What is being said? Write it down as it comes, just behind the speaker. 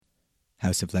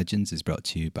House of Legends is brought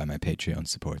to you by my Patreon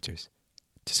supporters.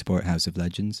 To support House of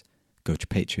Legends, go to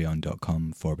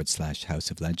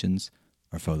patreon.com/House of Legends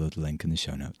or follow the link in the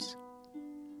show notes.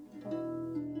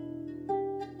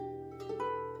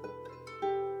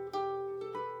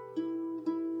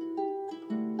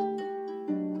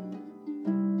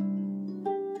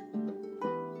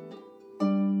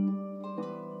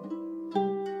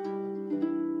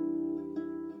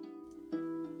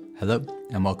 Hello,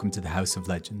 and welcome to the House of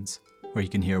Legends, where you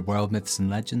can hear world myths and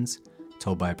legends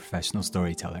told by a professional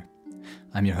storyteller.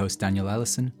 I'm your host, Daniel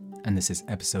Ellison, and this is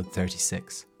episode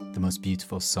 36, The Most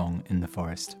Beautiful Song in the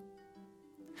Forest.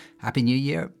 Happy New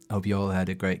Year! I hope you all had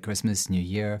a great Christmas, New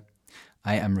Year.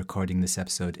 I am recording this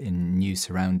episode in new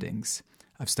surroundings.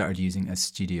 I've started using a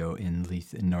studio in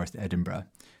Leith in North Edinburgh,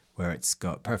 where it's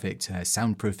got perfect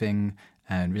soundproofing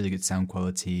and really good sound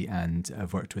quality, and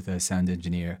I've worked with a sound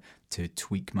engineer to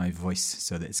tweak my voice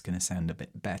so that it's going to sound a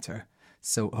bit better.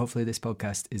 So hopefully this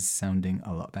podcast is sounding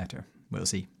a lot better. We'll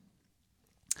see.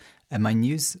 In my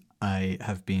news, I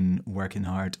have been working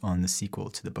hard on the sequel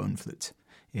to The Bone Flute.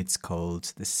 It's called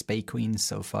The Spey Queen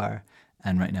so far,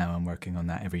 and right now I'm working on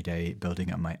that every day,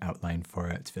 building up my outline for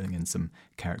it, filling in some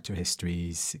character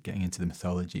histories, getting into the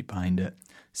mythology behind it.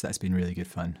 So that's been really good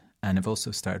fun. And I've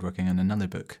also started working on another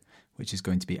book, which is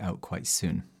going to be out quite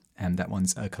soon. And that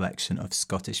one's a collection of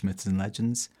Scottish myths and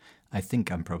legends. I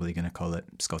think I'm probably going to call it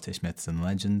Scottish Myths and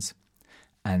Legends.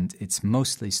 And it's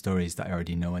mostly stories that I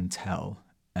already know and tell.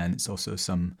 And it's also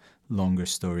some longer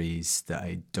stories that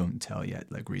I don't tell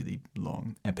yet, like really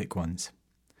long, epic ones.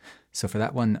 So for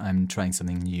that one, I'm trying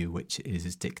something new, which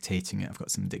is dictating it. I've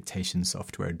got some dictation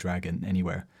software, Dragon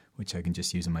Anywhere, which I can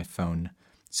just use on my phone.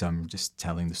 So I'm just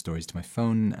telling the stories to my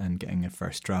phone and getting a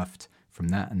first draft from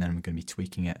that, and then I'm going to be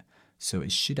tweaking it. So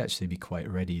it should actually be quite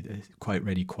ready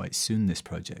quite soon, this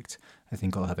project. I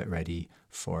think I'll have it ready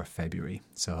for February,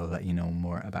 so I'll let you know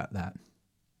more about that.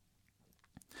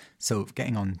 So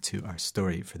getting on to our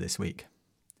story for this week.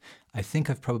 I think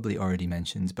I've probably already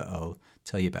mentioned, but I'll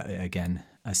tell you about it again,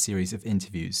 a series of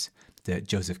interviews that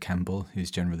Joseph Campbell, who's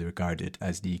generally regarded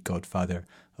as the godfather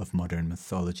of modern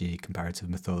mythology, comparative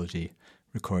mythology,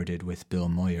 recorded with Bill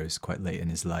Moyers quite late in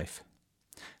his life.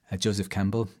 Joseph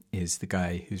Campbell is the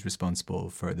guy who's responsible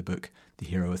for the book The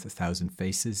Hero with a Thousand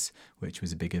Faces, which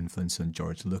was a big influence on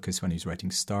George Lucas when he was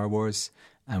writing Star Wars,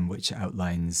 and which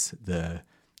outlines the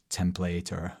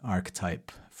template or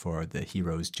archetype for the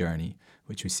hero's journey,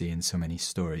 which we see in so many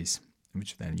stories,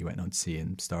 which then you went on to see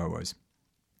in Star Wars.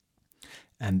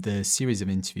 And the series of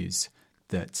interviews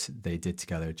that they did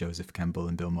together, Joseph Campbell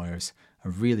and Bill Moyers,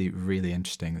 are really, really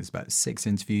interesting. There's about 6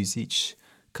 interviews, each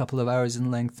couple of hours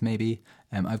in length maybe.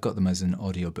 I've got them as an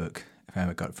audiobook.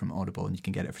 I got it from Audible, and you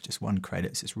can get it for just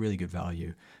 $1, so it's really good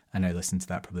value. And I listen to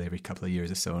that probably every couple of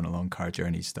years or so on a long car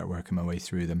journey to start working my way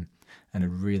through them. And I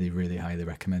really, really highly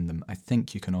recommend them. I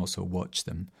think you can also watch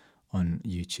them on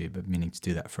YouTube. I've been meaning to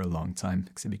do that for a long time,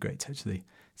 because it'd be great to actually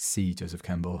see Joseph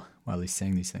Campbell while he's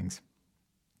saying these things.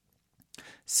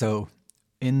 So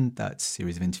in that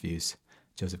series of interviews,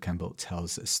 Joseph Campbell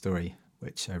tells a story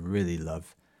which I really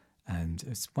love. And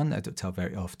it's one that I don't tell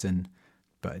very often,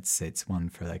 but it's one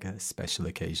for like a special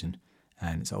occasion.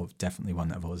 And it's definitely one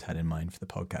that I've always had in mind for the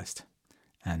podcast.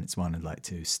 And it's one I'd like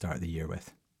to start the year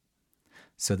with.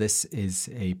 So this is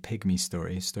a pygmy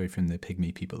story, a story from the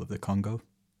pygmy people of the Congo.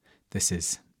 This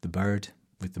is The Bird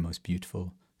with the Most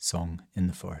Beautiful Song in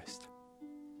the Forest.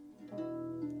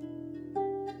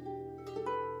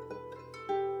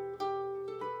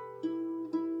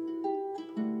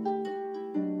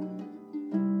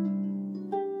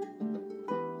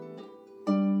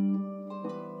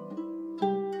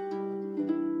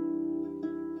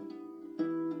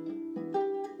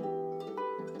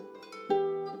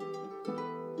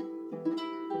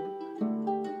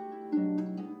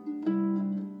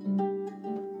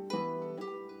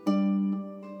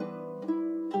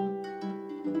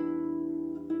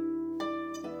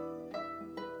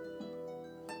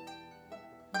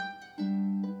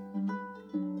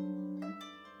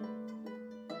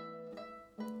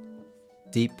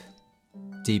 Deep,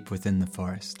 deep within the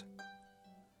forest,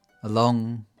 a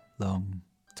long, long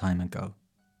time ago,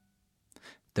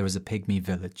 there was a pygmy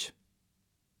village.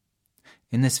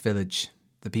 In this village,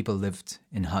 the people lived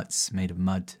in huts made of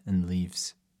mud and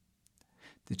leaves.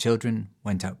 The children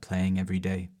went out playing every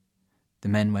day. The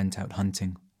men went out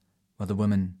hunting, while the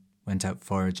women went out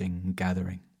foraging and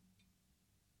gathering.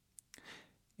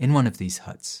 In one of these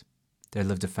huts, there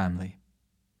lived a family.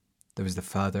 There was the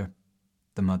father,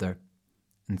 the mother,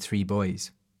 and 3 boys.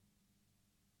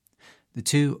 The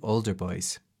 2 older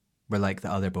boys were like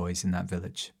the other boys in that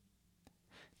village.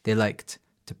 They liked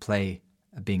to play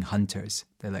at being hunters.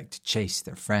 They liked to chase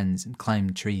their friends and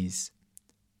climb trees.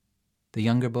 The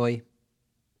younger boy,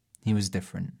 he was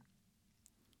different.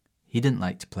 He didn't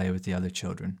like to play with the other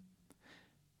children.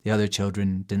 The other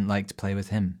children didn't like to play with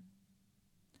him.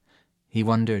 He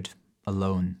wandered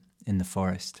alone in the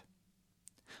forest,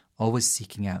 always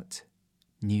seeking out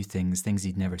new things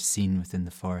he'd never seen within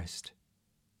the forest.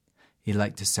 He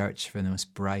liked to search for the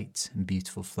most bright and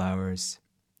beautiful flowers.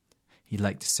 He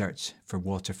liked to search for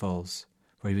waterfalls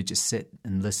where he would just sit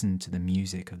and listen to the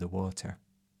music of the water.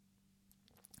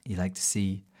 He liked to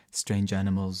see strange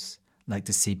animals, liked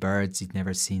to see birds he'd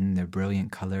never seen, their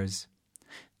brilliant colours.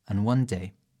 And one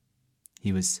day,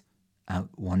 he was out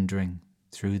wandering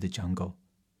through the jungle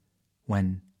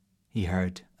when he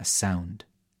heard a sound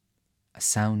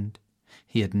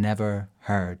he had never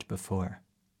heard before.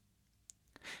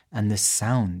 And this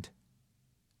sound,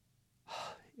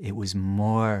 it was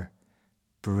more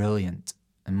brilliant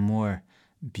and more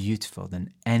beautiful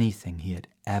than anything he had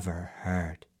ever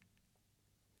heard.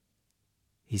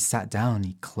 He sat down,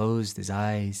 he closed his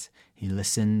eyes, he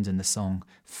listened, and the song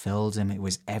filled him. It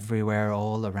was everywhere,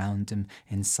 all around him,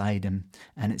 inside him,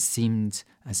 and it seemed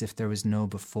as if there was no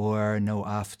before, no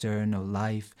after, no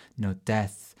life, no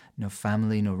death, no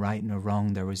family, no right, no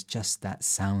wrong. There was just that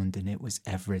sound, and it was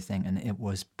everything, and it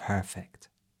was perfect.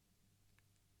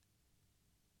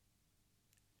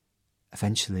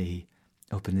 Eventually, he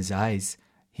opened his eyes.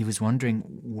 He was wondering,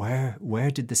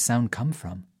 where did the sound come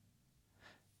from?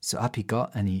 So up he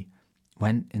got and he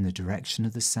went in the direction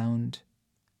of the sound,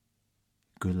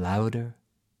 grew louder,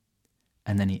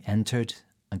 and then he entered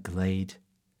a glade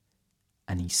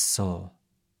and he saw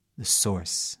the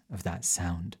source of that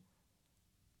sound.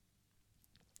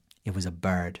 It was a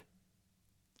bird.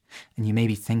 And you may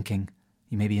be thinking,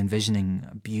 you may be envisioning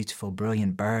a beautiful,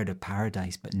 brilliant bird of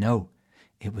paradise, but no,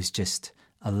 it was just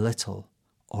a little,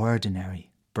 ordinary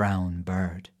brown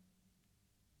bird.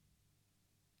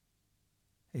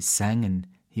 It sang, and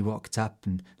he walked up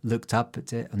and looked up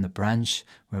at it on the branch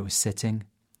where it was sitting,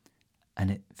 and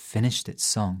it finished its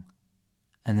song.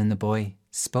 And then the boy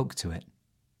spoke to it.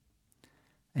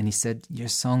 And he said, "Your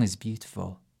song is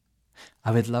beautiful.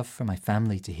 I would love for my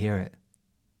family to hear it.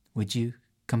 Would you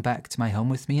come back to my home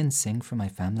with me and sing for my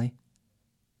family?"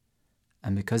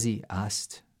 And because he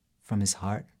asked from his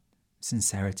heart,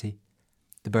 sincerity,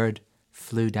 the bird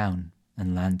flew down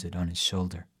and landed on his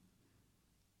shoulder.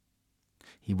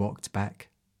 He walked back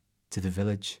to the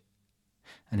village,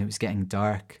 and it was getting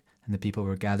dark, and the people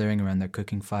were gathering around their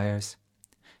cooking fires.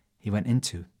 He went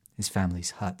into his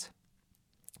family's hut.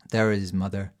 There were his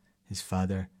mother, his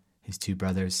father, his two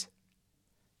brothers,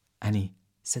 and he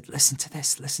said, listen to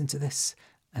this.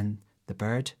 And the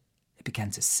bird, it began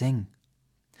to sing,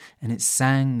 and it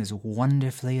sang as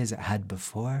wonderfully as it had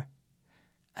before,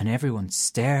 and everyone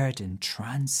stared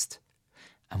entranced.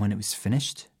 And when it was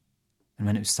finished, and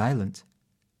when it was silent,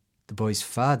 the boy's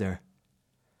father,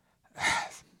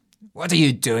 "What are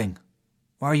you doing?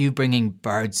 Why are you bringing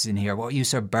birds in here? What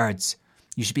use are birds?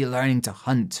 You should be learning to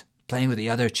hunt, playing with the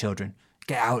other children.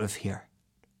 Get out of here."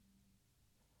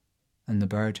 And the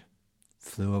bird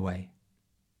flew away.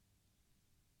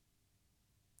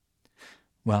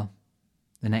 Well,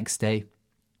 the next day,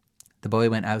 the boy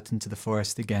went out into the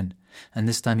forest again, and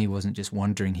this time he wasn't just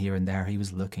wandering here and there, he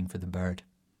was looking for the bird.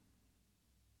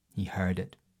 He heard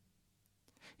it.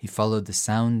 He followed the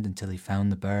sound until he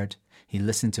found the bird. He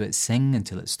listened to it sing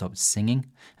until it stopped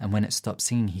singing, and when it stopped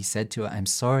singing, he said to it, "I'm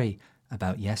sorry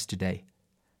about yesterday.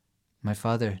 My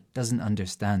father doesn't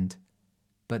understand,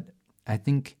 but I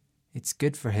think it's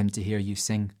good for him to hear you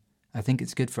sing. I think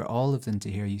it's good for all of them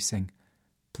to hear you sing.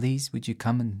 Please, would you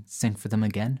come and sing for them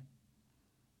again?"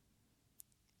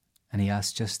 And he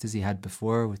asked just as he had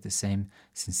before, with the same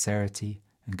sincerity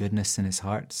and goodness in his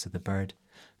heart, so the bird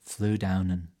flew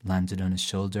down and landed on his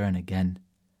shoulder, and again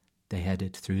they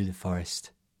headed through the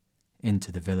forest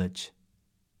into the village.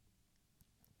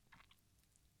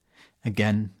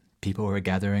 Again, people were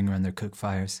gathering around their cook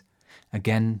fires.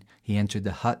 Again, he entered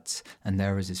the hut, and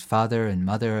there was his father and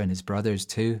mother and his brothers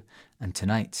too, and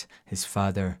tonight his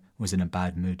father was in a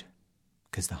bad mood,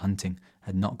 because the hunting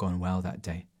had not gone well that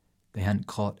day. They hadn't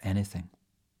caught anything.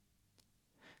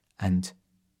 And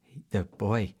the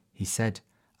boy, he said,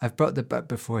 "I've brought the bird,"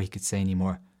 before he could say any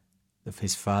more.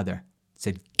 His father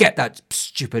said, "Get that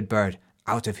stupid bird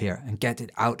out of here, and get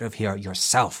it out of here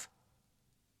yourself."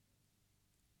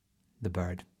 The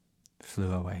bird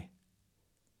flew away.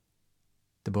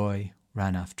 The boy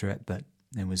ran after it, but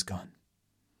it was gone.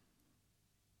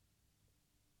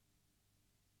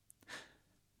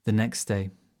 The next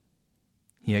day,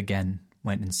 he again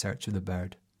went in search of the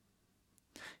bird.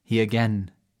 He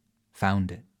again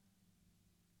found it.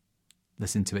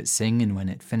 listened to it sing, and when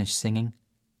it finished singing,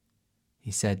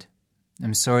 he said,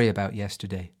 "I'm sorry about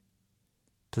yesterday.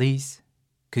 Please,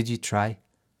 could you try,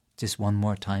 just one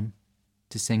more time,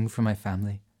 to sing for my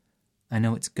family? I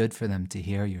know it's good for them to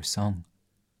hear your song."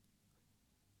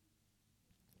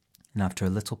 And after a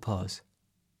little pause,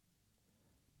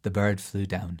 the bird flew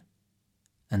down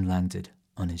and landed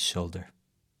on his shoulder.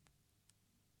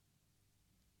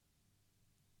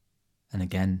 And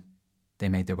again, they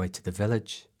made their way to the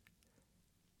village.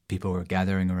 People were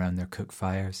gathering around their cook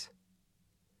fires.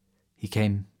 He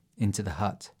came into the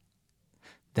hut.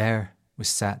 There was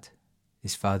sat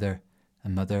his father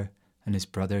and mother and his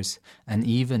brothers, and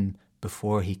even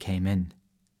before he came in,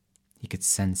 he could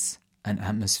sense an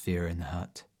atmosphere in the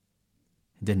hut.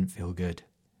 It didn't feel good.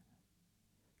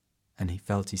 And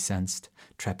he sensed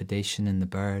trepidation in the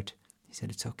bird. He said,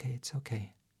 "It's okay, it's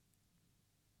okay."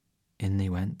 In they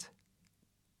went.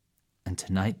 And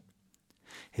tonight,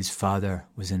 his father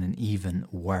was in an even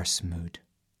worse mood.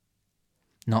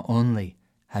 Not only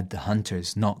had the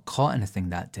hunters not caught anything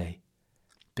that day,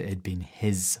 but it had been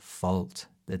his fault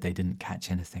that they didn't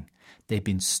catch anything. They'd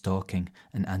been stalking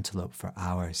an antelope for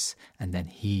hours, and then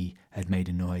he had made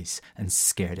a noise and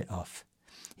scared it off.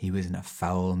 He was in a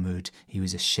foul mood. He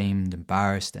was ashamed,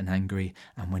 embarrassed, and angry.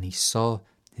 And when he saw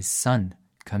his son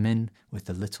come in with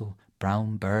the little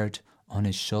brown bird on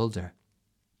his shoulder,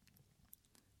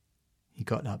 he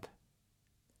got up,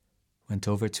 went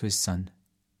over to his son,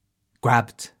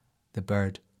 grabbed the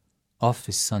bird off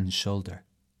his son's shoulder,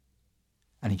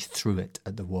 and he threw it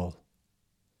at the wall.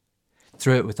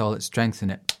 Threw it with all its strength,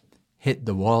 and it hit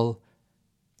the wall,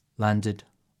 landed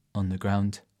on the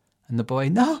ground, and the boy,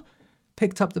 no,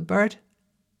 picked up the bird,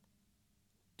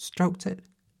 stroked it,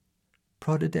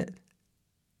 prodded it.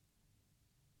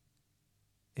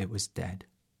 It was dead.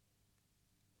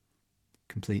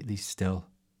 Completely still,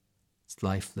 its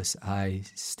lifeless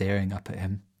eyes staring up at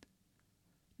him.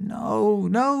 "No,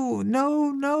 no,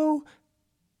 no, no."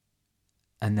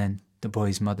 And then the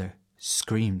boy's mother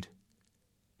screamed.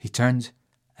 He turned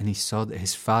and he saw that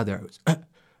his father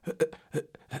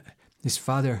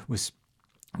was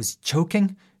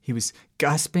choking. He was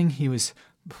gasping. He was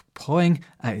pawing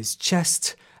at his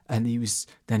chest, and he was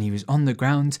on the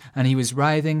ground, and he was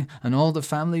writhing, and all the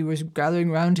family was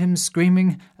gathering round him,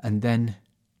 screaming, and then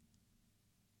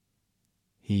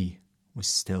he was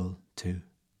still too.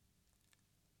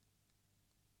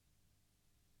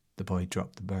 The boy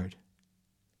dropped the bird,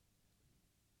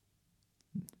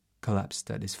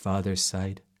 collapsed at his father's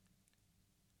side.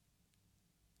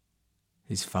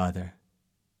 His father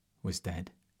was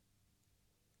dead.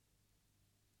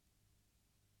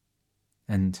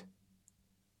 And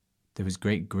there was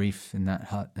great grief in that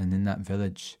hut and in that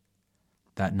village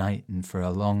that night and for a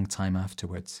long time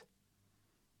afterwards.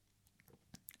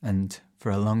 And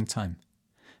for a long time,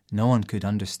 no one could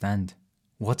understand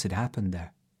what had happened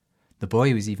there. The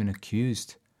boy was even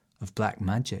accused of black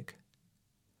magic.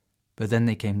 But then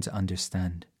they came to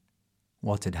understand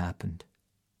what had happened.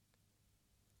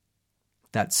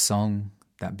 That song,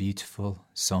 that beautiful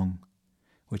song,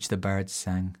 which the bird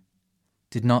sang,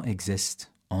 did not exist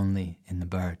only in the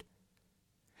bird.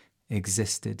 It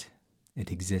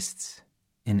exists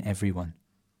in everyone.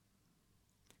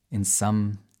 In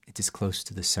some, it is close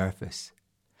to the surface,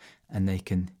 and they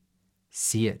can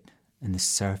see it in the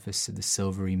surface of the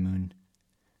silvery moon.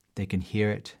 They can hear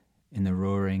it in the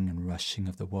roaring and rushing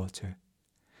of the water.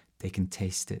 They can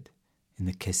taste it in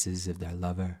the kisses of their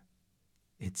lover.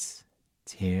 It's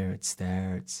here, it's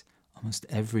there, it's almost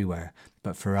everywhere.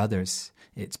 But for others,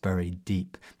 it's buried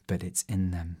deep, but it's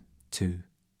in them too.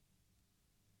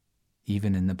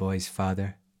 Even in the boy's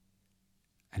father.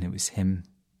 And it was him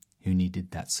who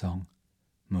needed that song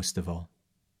most of all.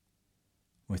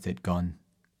 With it gone,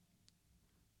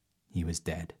 he was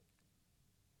dead.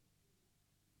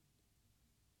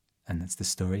 And that's the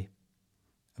story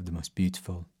of the most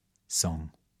beautiful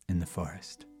song in the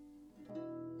forest.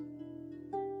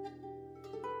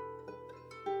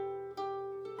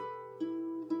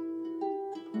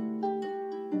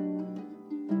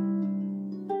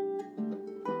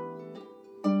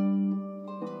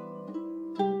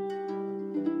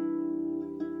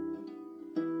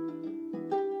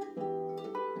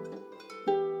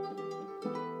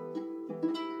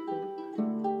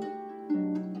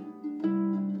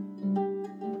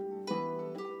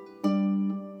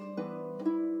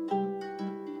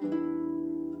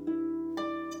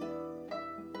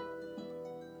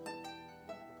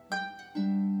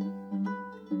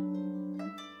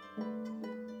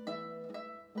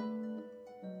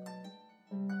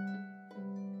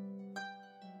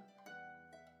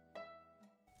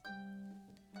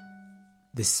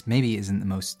 This maybe isn't the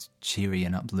most cheery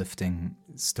and uplifting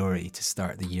story to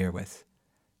start the year with,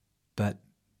 but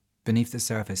beneath the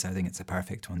surface, I think it's a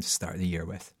perfect one to start the year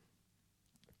with.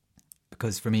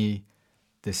 Because for me,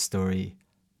 this story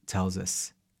tells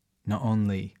us not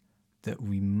only that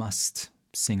we must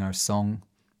sing our song,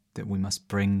 that we must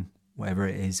bring whatever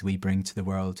it is we bring to the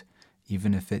world,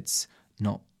 even if it's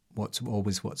not what's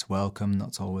welcome,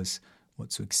 not always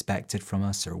what's expected from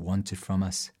us or wanted from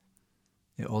us.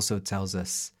 It also tells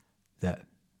us that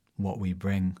what we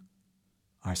bring,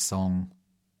 our song,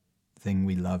 the thing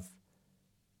we love,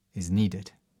 is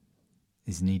needed,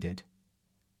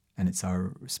 and it's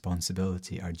our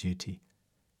responsibility, our duty,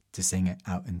 to sing it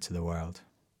out into the world.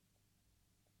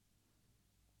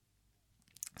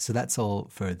 So that's all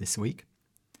for this week.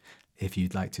 If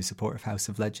you'd like to support House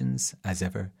of Legends, as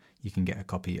ever, you can get a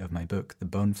copy of my book, The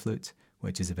Bone Flute,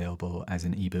 which is available as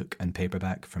an ebook and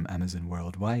paperback from Amazon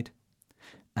worldwide.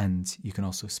 And you can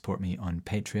also support me on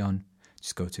Patreon.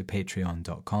 Just go to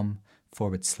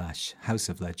patreon.com/House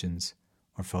of Legends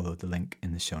or follow the link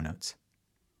in the show notes.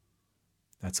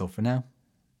 That's all for now.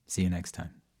 See you next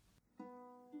time.